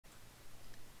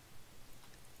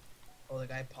Oh, the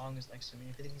guy Pong is next to me.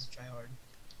 I think he's a tryhard.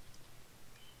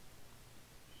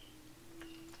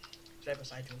 He's right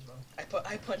beside you as well.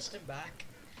 I punched him back.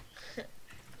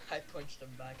 I punched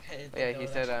him back. I didn't think Yeah, that he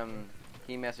would said, actually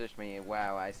he messaged me,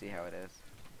 wow, I see how it is.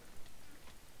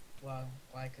 Wow,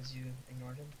 why? Because you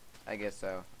ignored him? I guess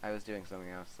so. I was doing something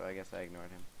else, so I guess I ignored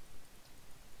him.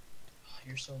 Oh,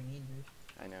 you're so mean, dude.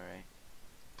 I know, right?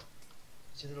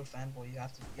 He's a little fanboy. You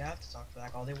have to talk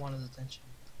back. All they want is attention.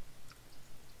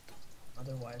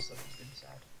 Otherwise, they'll be really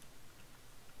sad.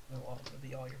 It'll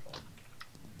be all your fault.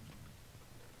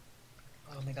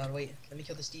 Oh my god, wait. Let me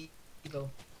kill the Steve-O.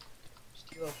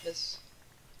 Steve-O, please.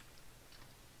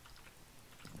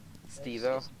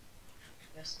 Steve-O?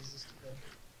 Yes, this is Steve-O.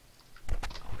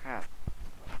 Crap.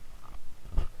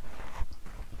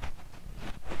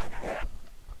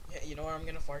 Yeah, you know what? I'm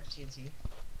gonna fart TNT.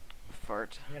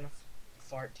 Fart? I'm gonna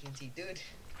fart TNT. Dude!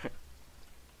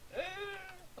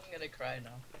 I'm gonna cry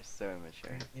now. You're so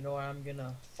immature. You know what? I'm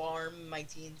gonna farm my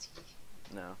TNT.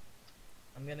 No.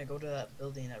 I'm gonna go to that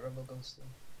building that Rebel goes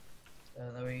to.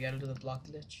 Where you gotta do the block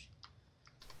glitch.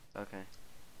 Okay.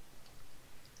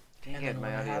 Dang And it, then my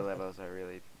when I audio have- levels are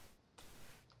really...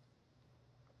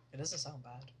 It doesn't sound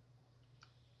bad.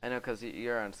 I know, because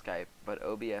you're on Skype, but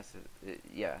OBS is...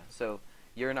 yeah, so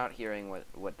you're not hearing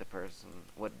what the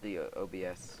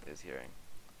OBS is hearing.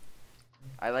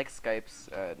 I like Skype's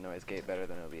noise gate better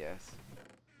than OBS.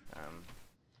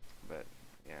 But,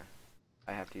 yeah.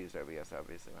 I have to use OBS,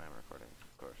 obviously, when I'm recording,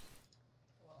 of course.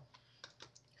 Well,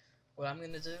 what I'm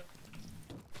gonna do,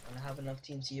 when I have enough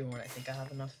TNT, or when I think I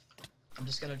have enough, I'm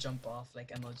just gonna jump off like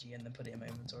MLG and then put it in my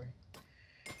inventory.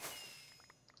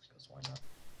 Because why not?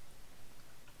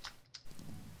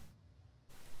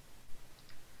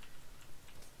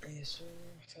 So,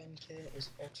 fan kit is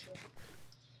ultra.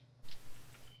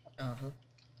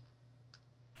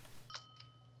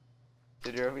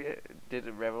 Did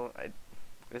Rebel...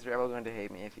 is Rebel going to hate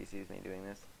me if he sees me doing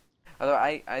this? Although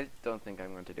I don't think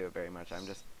I'm going to do it very much. I'm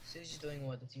just... So he's doing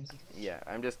what, the TNT glitch? Yeah,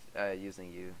 I'm just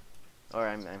using you. Or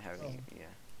I'm having you, yeah.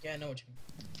 Yeah, I know what you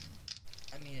mean.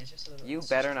 I mean, it's just a little... You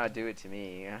better not do it to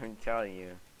me, I'm telling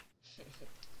you.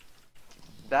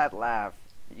 That laugh,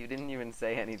 you didn't even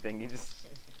say anything, you just...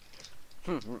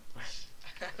 I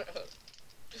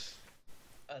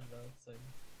don't know, so...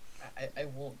 I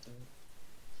won't do it.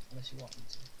 Unless you want me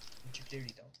to. Which you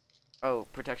clearly don't. Oh,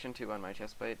 protection 2 on my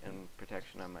chestplate and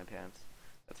protection on my pants.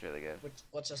 That's really good.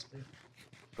 What's just blue?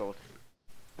 Gold.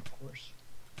 Of course.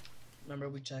 Remember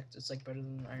we checked, it's like better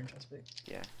than iron chestplate.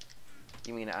 Yeah.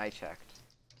 You mean I checked?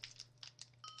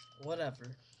 Whatever.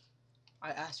 I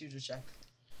asked you to check.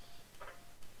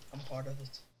 I'm part of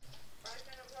it.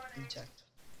 You checked.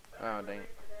 Oh, dang.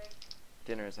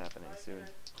 Dinner is happening soon.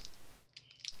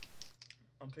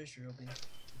 I'm pretty sure you'll be. You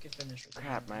can finish with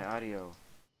Crap, my audio.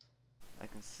 I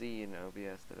can see in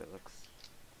OBS that it looks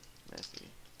messy.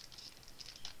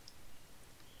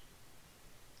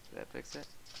 Did that fix it?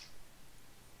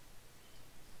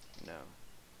 No.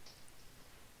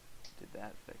 Did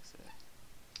that fix it?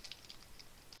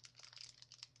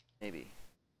 Maybe.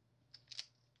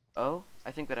 Oh,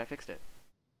 I think that I fixed it.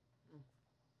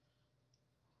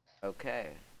 Okay,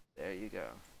 there you go.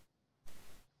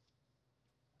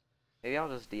 Maybe I'll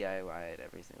just DIY it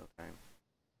every single time.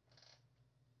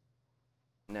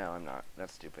 No, I'm not.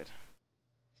 That's stupid.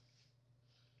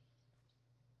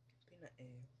 Being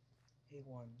an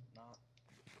A1, not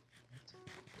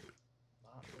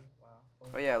A,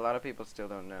 wow. Oh yeah, a lot of people still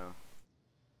don't know.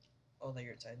 Oh, that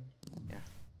you're a Titan. Yeah.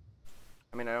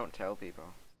 I mean, I don't tell people.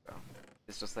 So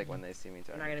it's just like when they see me You're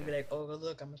talking. not gonna be like, oh,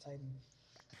 look, I'm a Titan.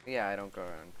 Yeah, I don't go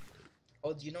around.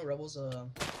 Oh, do you know Rebel's a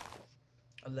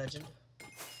legend?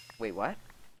 Wait, what?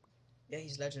 Yeah,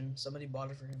 he's legend. Somebody bought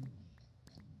it for him.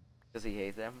 Does he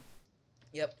hate them?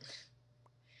 Yep.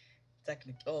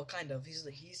 Technically, oh, kind of. He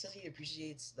says he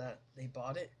appreciates that they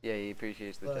bought it. Yeah, he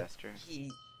appreciates the but gesture.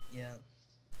 he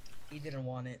didn't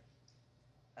want it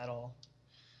at all.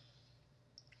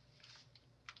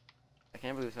 I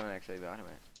can't believe someone actually bought him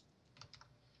it.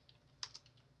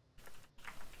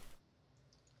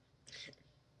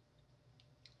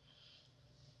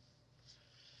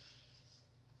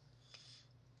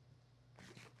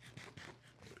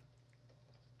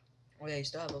 Oh yeah, you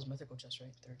still have those mythical chests, right?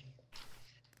 30.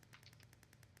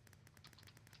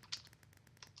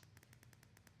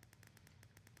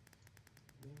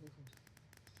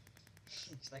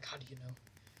 He's like, how do you know?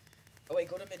 Oh wait,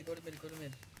 go to mid, go to mid, go to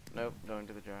mid. Nope, going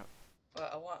to the drop.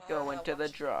 I want. Going to the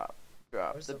drop.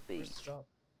 Drop Where's the where's beat. the drop?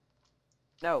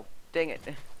 No, dang it.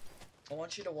 I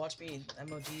want you to watch me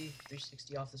MLG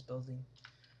 360 off this building.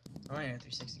 I'm not in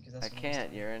 360 because that's. I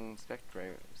can't. You're in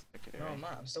spectator. No, I'm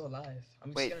not. I'm still alive.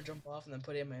 I'm just gonna jump off and then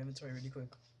put it in my inventory really quick.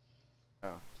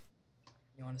 Oh.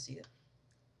 You wanna see it?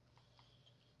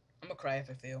 I'm gonna cry if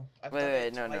I fail. I've Wait, done wait,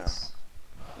 it no, twice.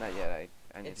 no. Not yet.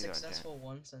 I need It's to go. successful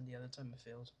once and the other time it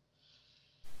failed.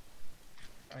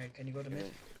 Alright, can you go to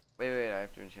mid? Wait, I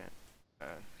have to enchant.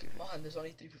 Come on, there's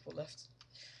only 3 people left.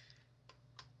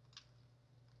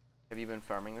 Have you been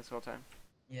farming this whole time?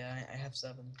 Yeah, I have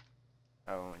 7.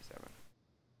 Oh, only 7.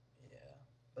 Yeah,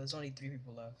 but there's only 3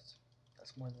 people left.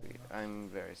 That's more than enough. I'm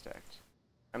very stacked.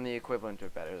 I'm the equivalent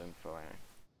of better than full iron.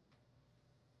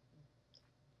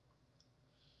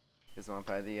 Is one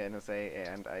by the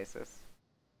NSA and ISIS.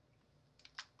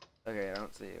 Okay, I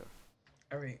don't see you.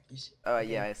 Alright, you see? Oh,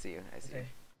 okay. yeah, I see you. I see you.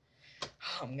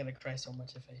 I'm gonna cry so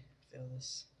much if I fail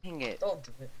this. Dang it. Don't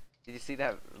do it. Did you see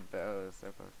that bow?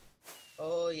 So close.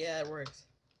 Oh, yeah, it worked.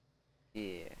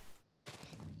 Yeah.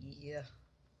 Yeah.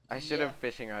 I should have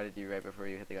fishing rodded you right before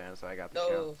you hit the ground, so I got the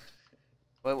kill.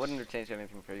 Well, it wouldn't have changed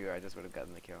anything for you. I just would have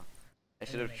gotten the kill. I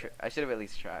should have. I should have at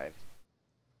least tried.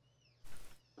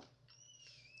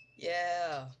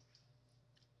 Yeah.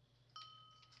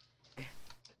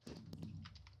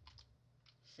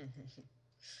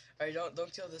 Alright,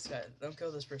 don't kill this guy. Don't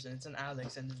kill this person. It's an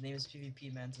Alex, and his name is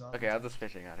PvPman2010. Okay, I'll just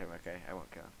fishing at him. Okay, I won't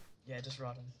kill him. Yeah, just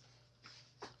rot him.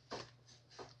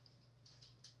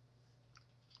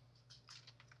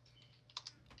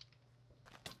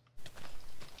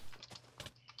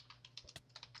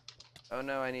 Oh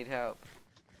no, I need help.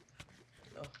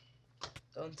 No.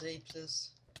 Don't die, please.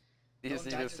 You just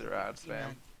need to surround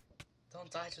spam.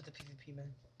 Don't die to the PvP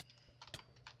man.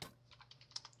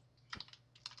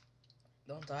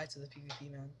 Don't die to the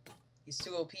PvP man. He's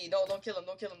too OP. No, don't kill him.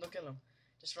 Don't kill him. Don't kill him.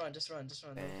 Just run. Just run. Just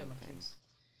run. Don't kill him, please.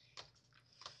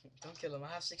 Don't kill him. I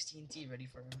have 16 T ready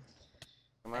for him.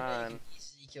 Come I know on. you can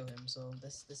easily kill him, so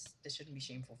this shouldn't be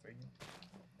shameful for you.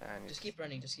 Just keep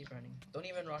running. Just keep running. Don't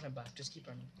even rot him back. Just keep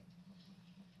running.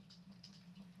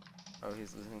 Oh,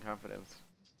 he's losing confidence.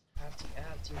 I have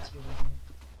TNT over here.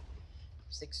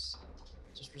 6,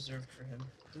 just reserved for him.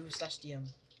 Do/DM.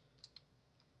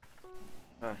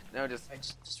 No, just. Right,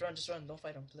 just run. Just run. Don't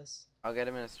fight him, please. I'll get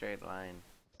him in a straight line.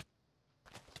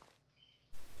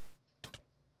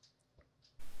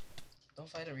 Don't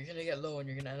fight him. You're gonna get low and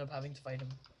you're gonna end up having to fight him.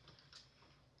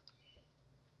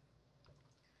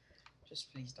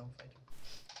 Just please don't fight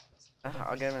him.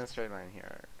 I'll get him in a straight line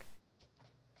here.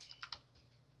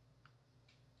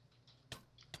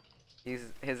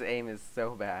 His aim is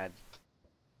so bad.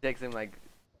 It takes him like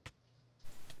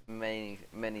many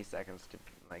seconds to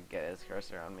like get his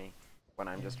cursor on me when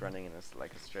I'm just running in a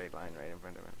straight line right in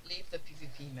front of him. Leave the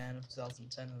PvP man of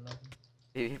 2010-11.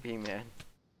 PvP man.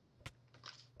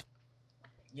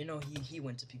 You know he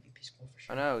went to PvP school for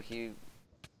sure. Oh no, he.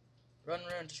 Run,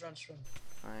 just run.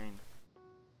 Fine.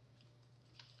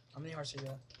 How many hearts are you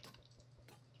at?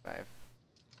 5.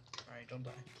 Alright, don't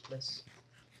die. Bliss.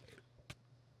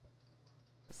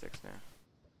 6 now.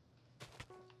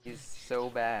 He's so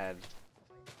bad.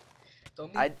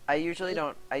 Don't I usually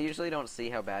don't see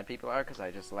how bad people are because I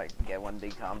just like get one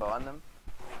big combo on them.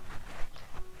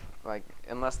 Like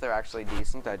unless they're actually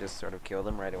decent, I just sort of kill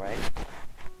them right away.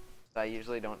 So I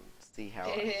usually don't see how.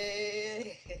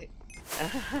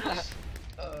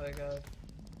 Oh my god.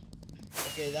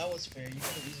 Okay, that was fair. You could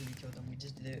have easily killed them. We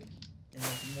just did it in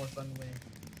a more fun way.